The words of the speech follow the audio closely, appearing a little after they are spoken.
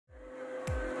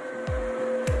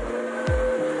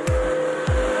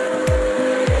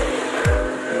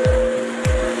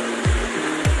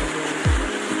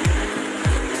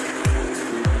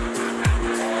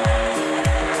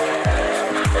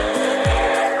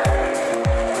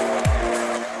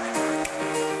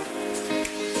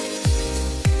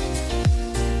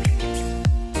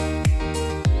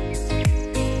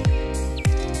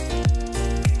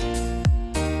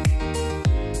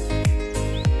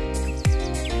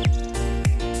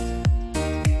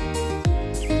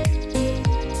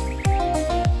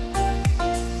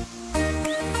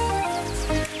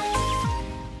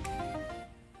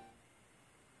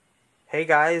Hey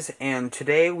guys, and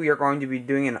today we are going to be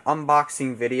doing an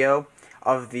unboxing video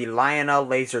of the Lionel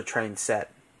laser train set.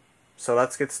 So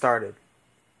let's get started.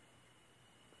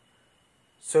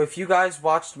 So if you guys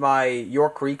watched my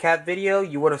York recap video,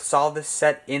 you would have saw this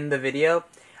set in the video.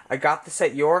 I got this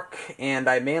at York, and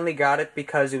I mainly got it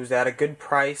because it was at a good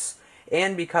price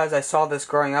and because I saw this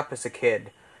growing up as a kid.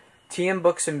 TM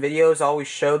Books and Videos always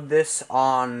showed this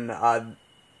on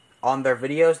their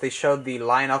videos. They showed the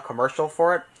Lionel commercial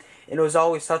for it. And it was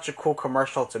always such a cool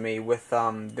commercial to me with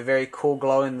the very cool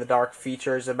glow-in-the-dark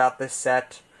features about this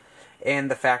set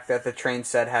and the fact that the train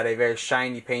set had a very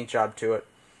shiny paint job to it.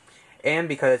 And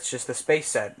because it's just a space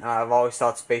set. I've always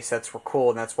thought space sets were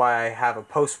cool, and that's why I have a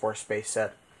post-war space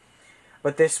set.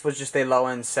 But this was just a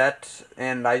low-end set,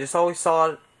 and I just always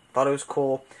saw it, thought it was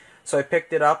cool. So I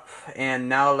picked it up, and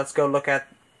now let's go look at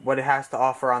what it has to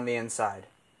offer on the inside.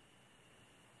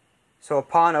 So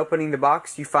upon opening the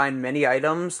box, you find many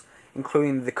items,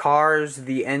 including the cars,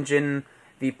 the engine,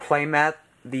 the playmat,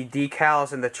 the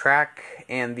decals and the track,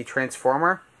 and the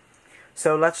transformer.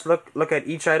 So let's look at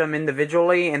each item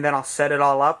individually, and then I'll set it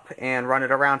all up and run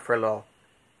it around for a little.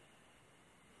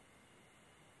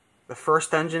 The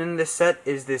first engine in this set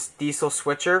is this diesel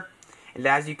switcher, and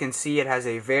as you can see, it has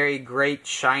a very great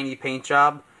shiny paint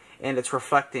job, and it's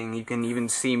reflecting. You can even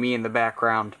see me in the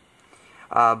background.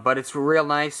 But it's real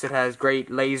nice. It has great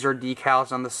laser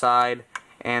decals on the side.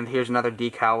 And here's another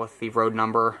decal with the road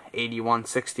number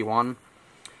 8161.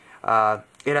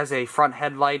 It has a front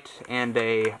headlight and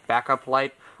a backup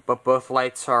light, but both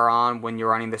lights are on when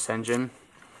you're running this engine.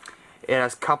 It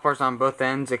has couplers on both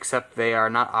ends, except they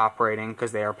are not operating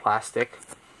because they are plastic.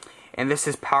 And this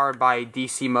is powered by a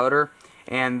DC motor,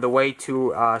 and the way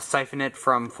to siphon it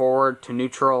from forward to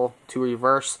neutral to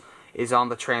reverse is on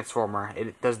the transformer.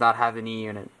 It does not have an E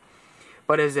unit.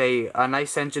 But is a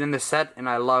nice engine in the set, and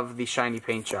I love the shiny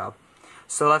paint job.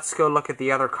 So let's go look at the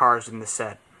other cars in the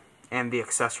set and the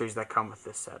accessories that come with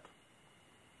this set.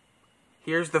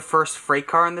 Here's the first freight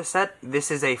car in the set.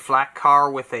 This is a flat car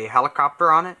with a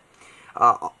helicopter on it.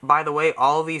 By the way,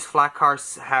 all of these flat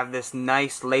cars have this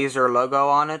nice laser logo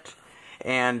on it,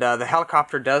 and the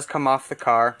helicopter does come off the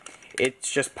car. It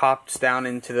just pops down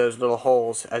into those little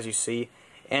holes, as you see,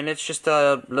 and it's just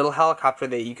a little helicopter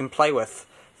that you can play with.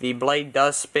 The blade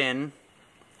does spin,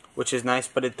 which is nice,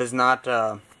 but it does not.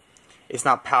 It's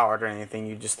not powered or anything.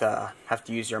 You just have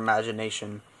to use your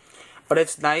imagination. But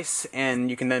it's nice, and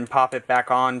you can then pop it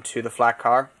back on to the flat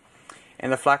car,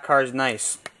 and the flat car is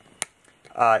nice.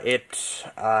 It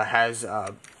has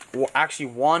actually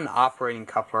one operating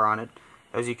coupler on it.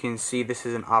 As you can see, this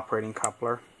is an operating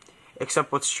coupler.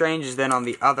 Except what's strange is then on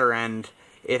the other end,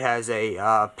 it has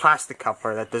a plastic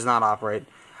coupler that does not operate.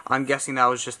 I'm guessing that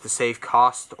was just to save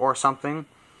cost or something.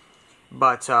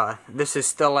 But this is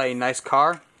still a nice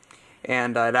car,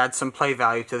 and it adds some play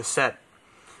value to the set.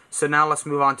 So now let's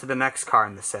move on to the next car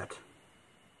in the set.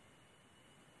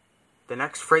 The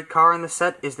next freight car in the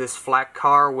set is this flat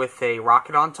car with a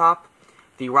rocket on top.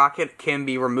 The rocket can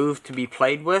be removed to be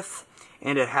played with,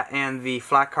 and the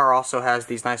flat car also has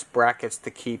these nice brackets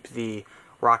to keep the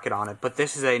rocket on it. But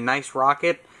this is a nice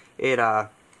rocket.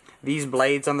 These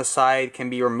blades on the side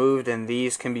can be removed, and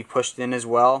these can be pushed in as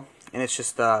well, and it's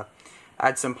just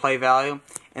adds some play value.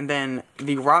 And then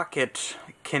the rocket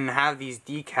can have these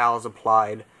decals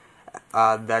applied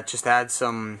that just add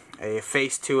a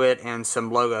face to it and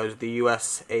some logos, the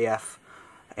USAF,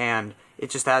 and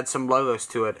it just adds some logos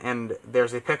to it, and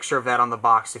there's a picture of that on the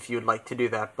box if you would like to do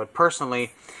that. But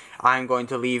personally, I'm going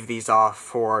to leave these off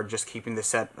for just keeping the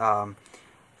set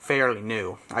fairly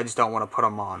new. I just don't want to put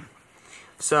them on.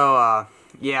 So,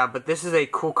 yeah, but this is a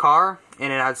cool car,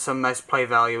 and it adds some nice play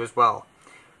value as well.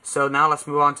 So now let's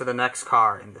move on to the next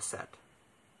car in the set.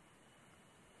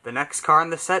 The next car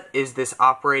in the set is this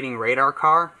operating radar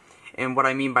car, and what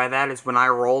I mean by that is when I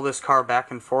roll this car back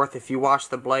and forth, if you watch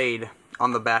the blade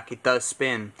on the back, it does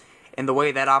spin. And the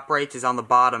way that operates is on the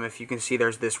bottom. If you can see,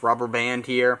 there's this rubber band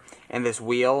here and this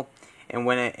wheel, and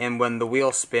when the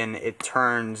wheels spin, it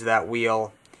turns that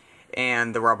wheel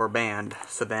and the rubber band,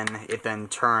 so then it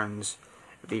turns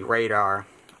the radar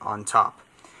on top.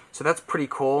 So that's pretty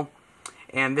cool,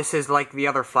 and this is like the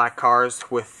other flat cars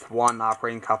with one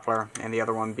operating coupler and the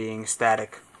other one being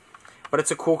static. But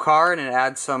it's a cool car, and it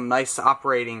adds some nice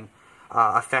operating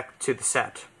effect to the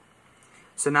set.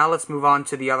 So now let's move on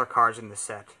to the other cars in the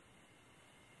set.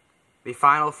 The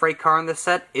final freight car in the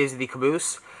set is the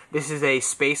caboose. This is a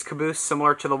space caboose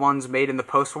similar to the ones made in the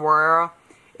post-war era.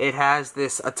 It has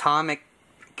this atomic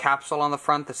capsule on the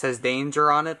front that says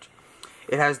danger on it.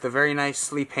 It has the very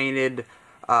nicely painted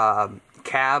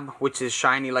cab, which is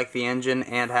shiny like the engine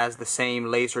and has the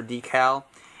same laser decal.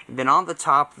 Then on the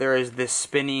top there is this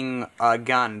spinning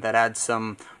gun that adds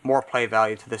some more play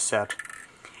value to the set.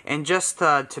 And just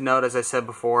to note, as I said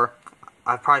before,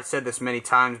 I've probably said this many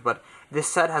times, but this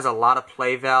set has a lot of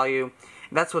play value.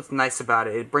 That's what's nice about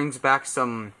it. It brings back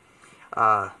some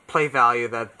play value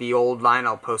that the old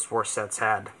Lionel post-war sets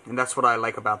had. And that's what I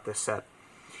like about this set.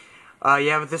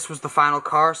 Yeah, but this was the final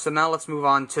car, so now let's move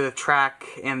on to the track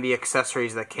and the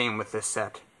accessories that came with this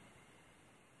set.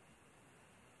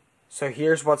 So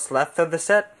here's what's left of the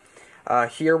set.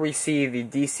 Here we see the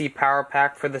DC power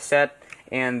pack for the set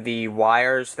and the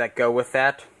wires that go with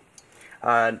that.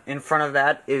 In front of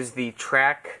that is the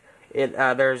track.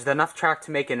 There's enough track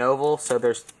to make an oval, so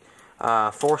there's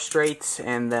 4 straights,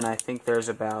 and then I think there's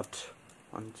about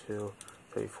 1, 2,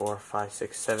 3, 4, 5,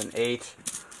 6, 7, 8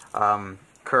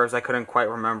 curves. I couldn't quite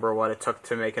remember what it took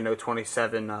to make an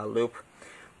 027 loop.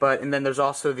 And then there's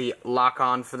also the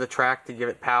lock-on for the track to give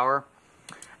it power.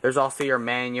 There's also your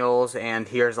manuals, and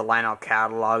here's a Lionel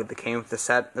catalog that came with the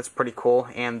set. That's pretty cool,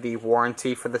 and the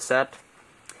warranty for the set.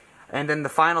 And then the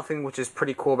final thing, which is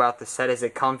pretty cool about the set, is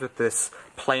it comes with this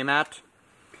playmat.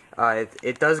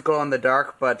 It does glow in the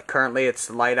dark, but currently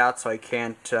it's light out, so I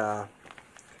can't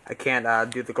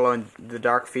do the glow in the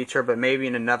dark feature. But maybe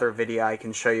in another video I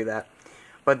can show you that.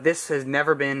 But this has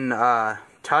never been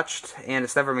touched, and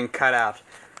it's never been cut out.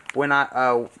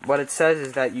 What it says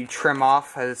is that you trim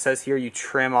off, as it says here, you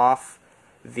trim off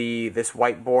this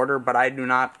white border, but I do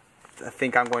not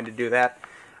think I'm going to do that.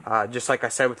 Just like I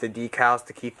said with the decals,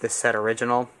 to keep this set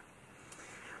original.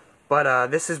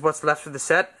 But this is what's left of the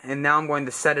set, and now I'm going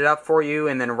to set it up for you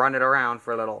and then run it around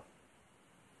for a little.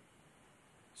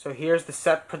 So here's the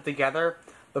set put together.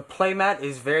 The playmat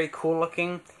is very cool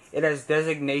looking. It has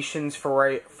designations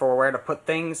for where to put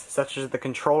things, such as the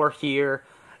controller here,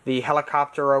 the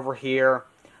helicopter over here.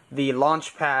 The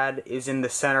launch pad is in the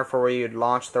center for where you'd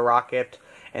launch the rocket.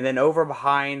 And then over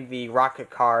behind the rocket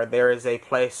car, there is a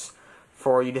place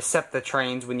for you to set the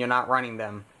trains when you're not running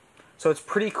them. So it's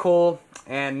pretty cool,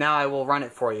 and now I will run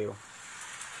it for you.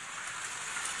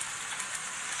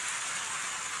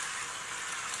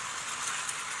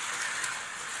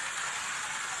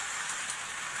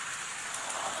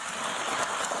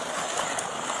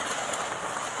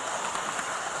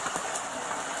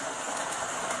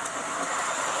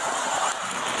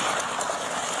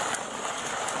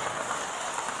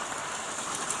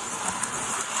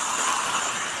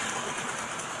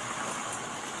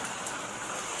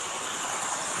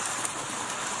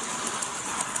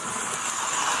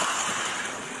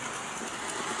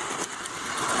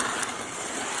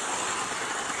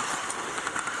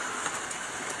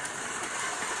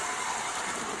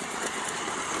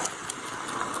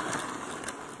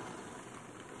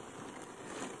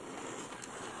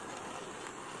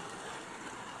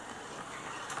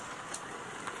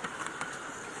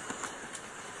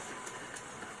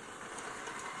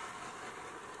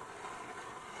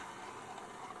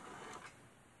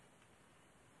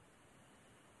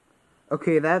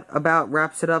 Okay, that about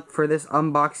wraps it up for this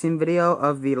unboxing video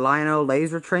of the Lionel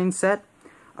laser train set.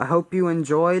 I hope you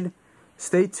enjoyed.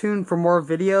 Stay tuned for more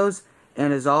videos,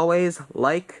 and as always,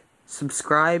 like,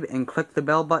 subscribe, and click the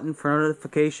bell button for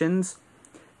notifications.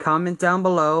 Comment down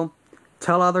below,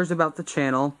 tell others about the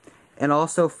channel, and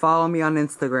also follow me on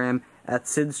Instagram at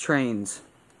Sid's Trains.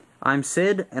 I'm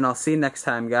Sid, and I'll see you next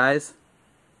time, guys.